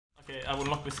Okay, I will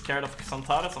not be scared of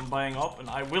XANTARES. I'm buying up and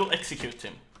I will execute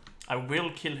him. I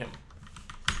will kill him.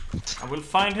 I will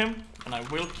find him and I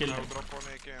will kill him. Drop on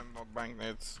AK and not bang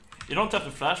nades. You don't have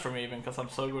to flash for me even, because I'm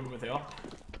so good with the up.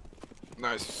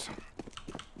 Nice.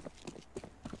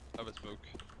 I have a smoke.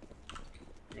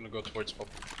 I'm gonna go towards pop.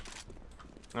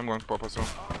 I'm going to pop as well.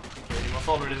 Okay, he was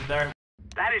already there.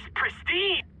 That is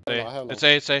pristine! It's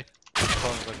A, it's A.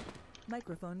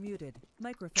 Microphone muted.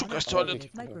 Microphone Chuka's muted. toilet.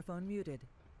 Microphone muted.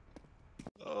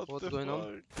 What's going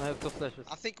on? I have 2 flashes.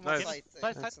 I think one Nice. side.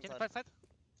 Side.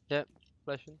 Yeah,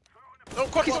 flashing. No,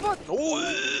 quick!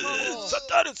 Oh!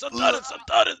 Santares! I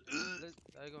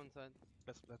go inside.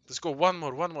 Let's go, one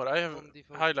more. I have From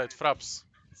default. highlight, fraps.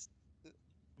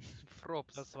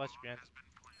 Props. Let's watch behind.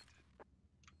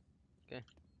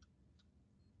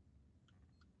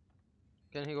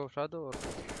 Can he go shadow or?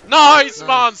 Nice,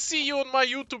 man! See you on my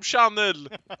YouTube channel!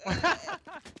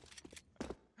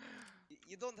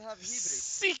 You don't have hybrid.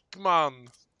 Sick, man!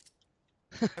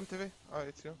 MTV? Oh,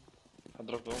 it's you. I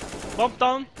dropped one. Bomb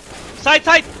down. Side.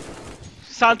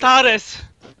 XANTARES.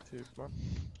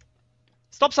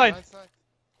 Stop side. Nice side.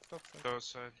 Stop side. Go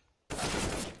side.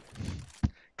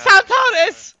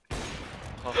 XANTARES.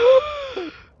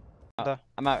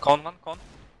 I'm out. Con.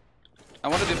 I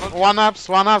want to be both. One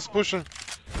apps pushing.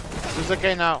 There's a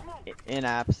K now. In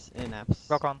apps.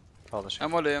 Go con.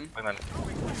 I'm all in.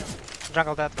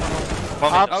 Jungle dead.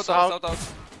 Apps out.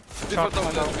 Default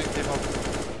out.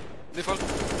 Default.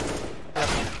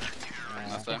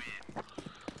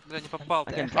 Бля, не попал.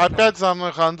 Опять за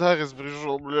мной Хантарес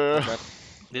пришел, бля.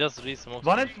 Biraz resmoke.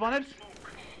 One hit.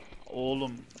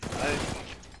 Oğlum. Hey.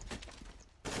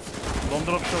 Long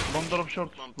drop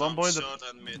short. One boiler.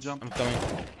 Jump. I'm coming.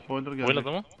 Boiler geldi.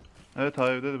 Boiler'da mı? Evet,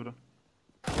 evdeydi bro.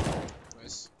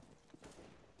 Nice.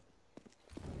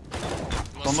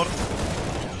 One more.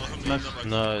 Nice.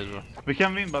 Nice bro. We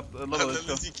can win, but let's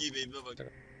go.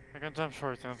 I can jump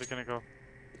short and we're gonna go.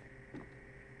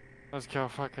 Let's go,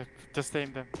 fuck it. Just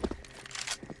aim them.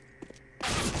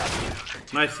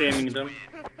 Nice aiming them.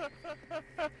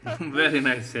 Very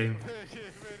nice aim.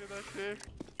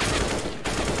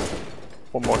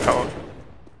 One more tower.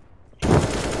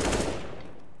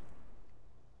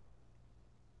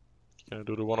 Can I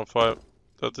do the 105?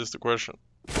 That is the question.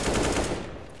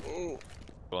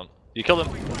 Go on. You killed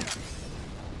him.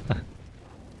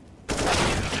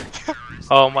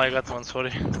 Oh my god, man,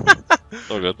 sorry.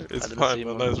 So good. It's fine,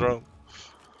 man. Nice round.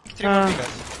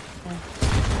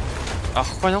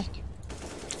 Понял.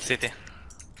 City.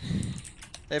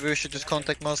 Maybe we should just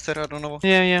contact master, I don't know.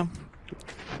 Yeah.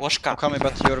 I'm coming,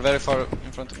 but you're very far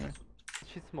in front of me.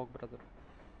 She's smoke, brother.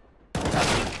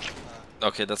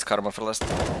 Okay, that's karma for last.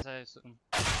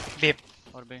 B.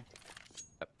 Or B.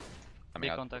 B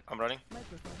contact. I'm running.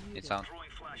 Microphone muted. It's on.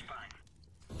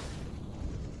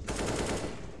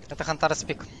 Это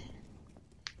XANTARESPEEK.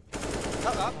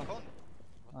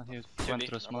 He went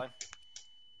through smoke.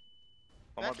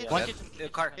 One kitchen.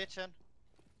 Car. Kitchen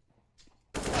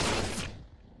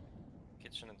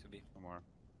and 2B.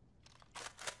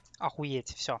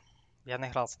 Охуеть, все. Я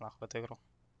наигрался нахуй в эту игру.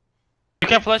 You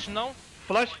can flash now?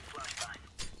 Flash.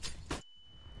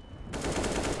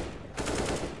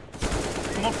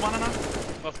 Smoke banana.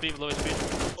 Last B, low HP.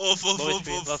 Off.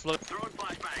 Last low.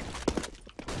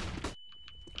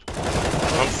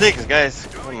 On 6, guys.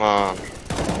 Come on.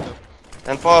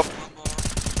 And pop.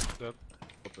 Dead.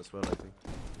 Pop as well, I think.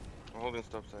 I'm holding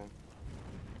stop sign.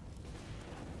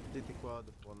 DT quad,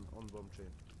 one on bomb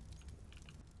chain.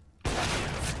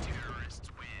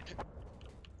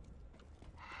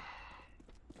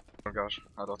 Oh gosh,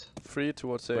 I don't. 3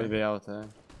 towards A. Maybe out,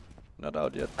 Not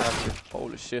out yet.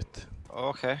 Holy shit.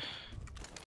 Okay.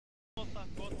 I'm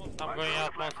going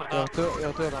out monster Yeah,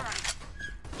 down. two down.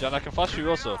 Jan, I can flash you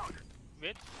also.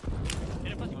 Wait.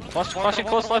 Flashing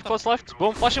close left.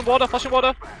 Boom, flashing water.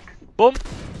 Boom.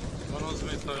 One was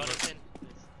mid toilet.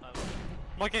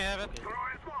 Looking heaven.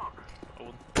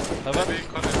 Heaven.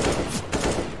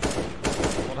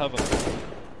 One heaven.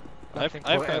 I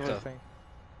have counter.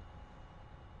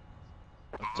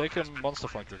 I'm taking monster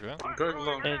flank with you. I'm going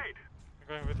long. Hey. I'm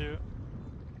going with you.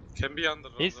 Can be under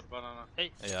He's- the banana.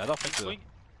 Hey. Yeah, I don't think so.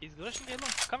 He's rushing the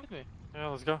along. Come with me. Yeah,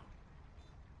 let's go.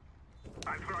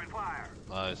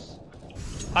 Nice.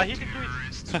 I hit him to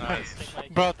it. Nice.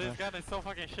 Bro, this gun is so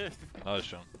fucking shit. Nice,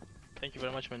 Sean. Thank you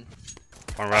very much, man.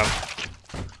 One round.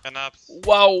 And ups.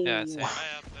 Wow. Yeah, same. I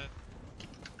up that.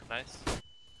 Nice.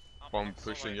 One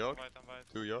pushing yard.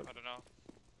 2 yard. I don't know.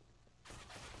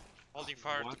 Holding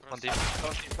fire. On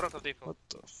default. In front of default. What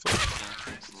the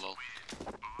fuck?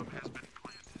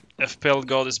 FPL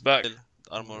god is back.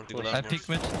 Armor. I pick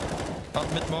mid.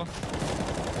 Up mid more.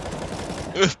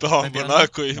 Öf be amına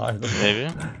koyayım.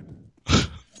 Maybe.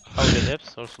 How get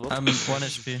apps or slow? I'm 1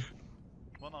 HP.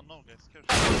 One unknown, guys.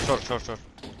 Short.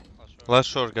 Last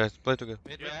short, guys. Play together.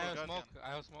 Wait, I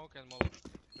have smoke and molotov.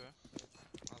 Okay.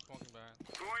 I'm smoking behind.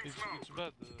 It's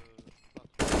bad.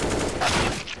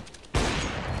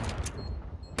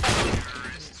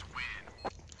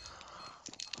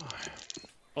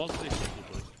 Also this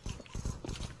boys.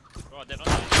 Oh, they're not.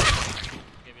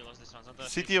 Okay, we lost this one.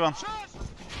 City one.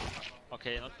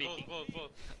 Okay, not peeking.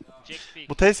 Jack peek.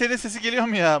 Bu TS'nin sesi geliyor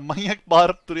mu ya? Manyak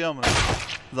bağırıp duruyor ama.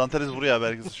 Zantares vuruyor abi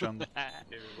herkesi şu anda.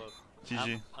 GG.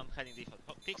 I'm hiding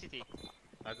default. Peek city. I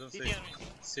don't City see. enemy.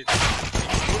 City.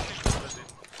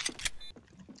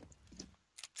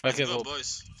 Let's go,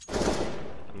 boys.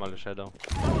 I'm all shadow.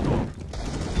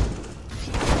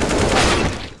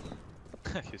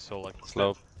 He's so like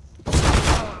slow.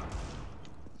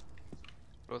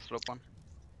 Close slope one.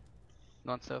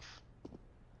 Not safe.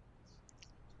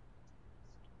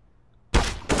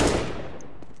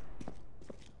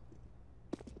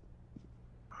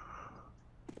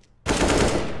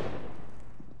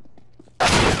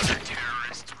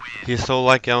 He's so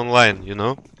like online, you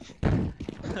know?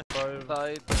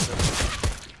 Side.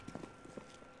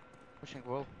 Pushing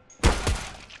wall.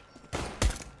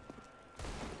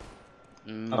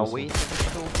 No way.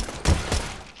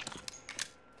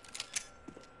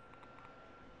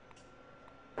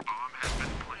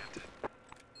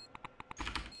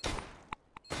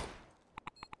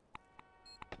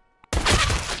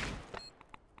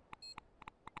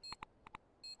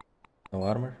 No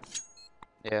armor?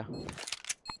 Yeah.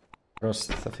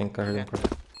 Frost, I think I heard him.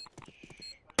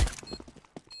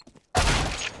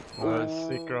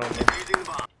 Sick round.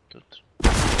 Good.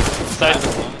 Side.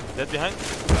 Dead behind.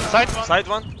 Side one. Side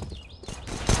one.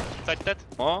 Side dead.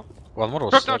 Oh. One more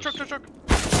was. Choke.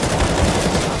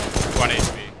 1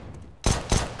 HP.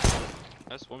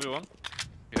 Nice. 1v1.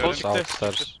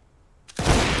 Downstairs.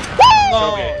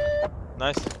 No.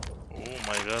 Nice. Oh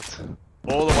my god.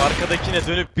 Oğlum arkadakine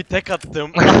dönüp bir tek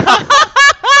attım.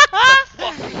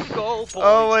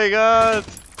 Oh my god.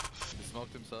 He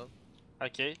smoked himself.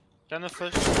 Okay. Can I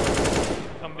flash?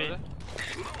 Come B.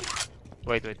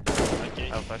 Wait.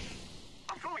 Okay. I'll flash.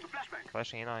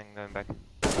 Flashing in and going back.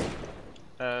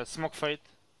 Smoke fight.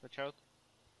 Watch out.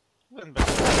 Went back.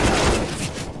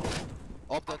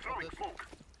 Up that.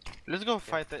 Let's go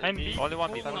fight the B. Only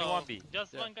one B. Only one B.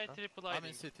 Just one guy triple I. I'm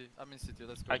in city.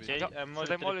 Let's go. Okay. B. Should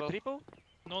I molly triple?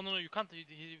 No, you can't.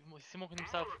 He's smoking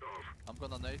himself. I'm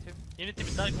gonna nade him. You need to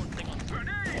be dark or take on.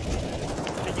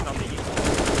 Taking on B.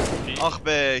 Ah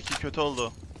be, iki kötü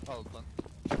oldu. Hold on.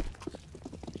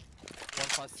 One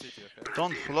fast city, okay?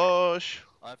 Don't flash.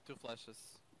 I have 2 flashes.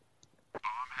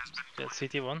 Yeah,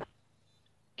 CT one.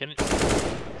 Can you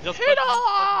Just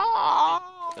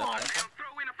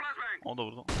O da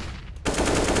vurdu.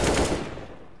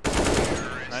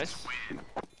 nice?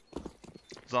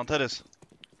 Zantares,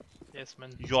 Yes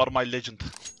man. you are my legend.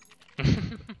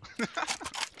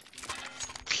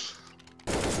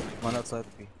 One outside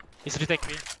B. He's retake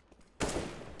B.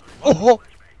 Oho!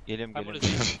 Geliyorum.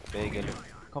 B'ye geliyorum.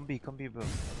 Come B bro.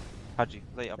 Haji,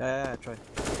 play up. Yeah, try.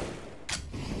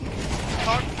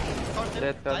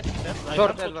 Dead.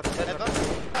 Short, Edward.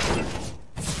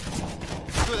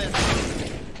 Two there.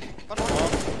 One more.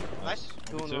 Nice.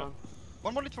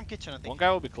 One more lead from kitchen, I think. One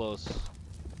guy will be close.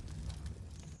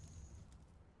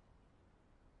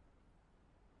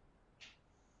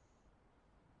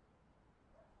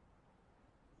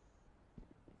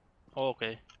 Oh,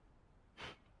 okay.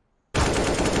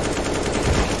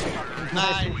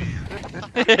 Nice.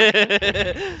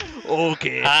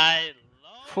 Okay. I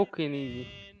love Fucking easy.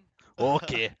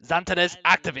 Okay. Zantares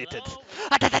activated.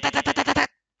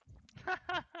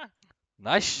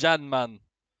 Nice shot, man.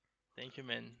 Thank you,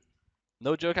 man.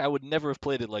 No joke, I would never have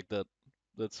played it like that.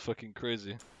 That's fucking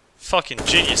crazy. Fucking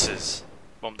geniuses.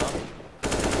 Bomb down.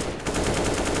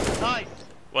 Nice.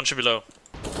 One should be low.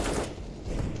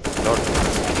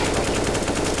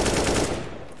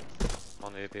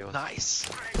 One AP was. Nice.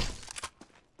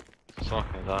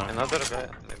 Smoking down. Another guy,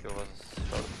 maybe was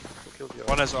short. Who killed you?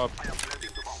 One is up.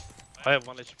 I have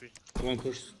 1 HP. One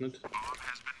push, mid.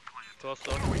 12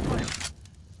 store.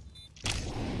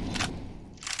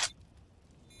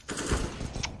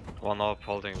 One up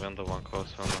holding window, one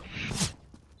close window.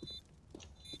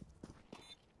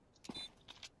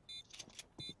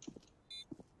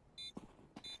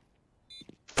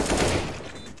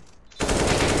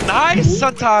 Nice,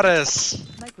 Santares!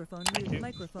 Microphone muted.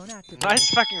 Microphone activated. Nice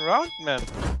fucking round, man.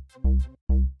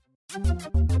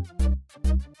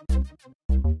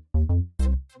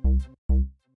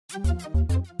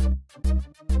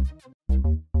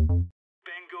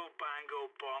 Bingo, bango,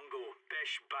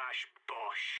 Bish bash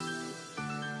bosh.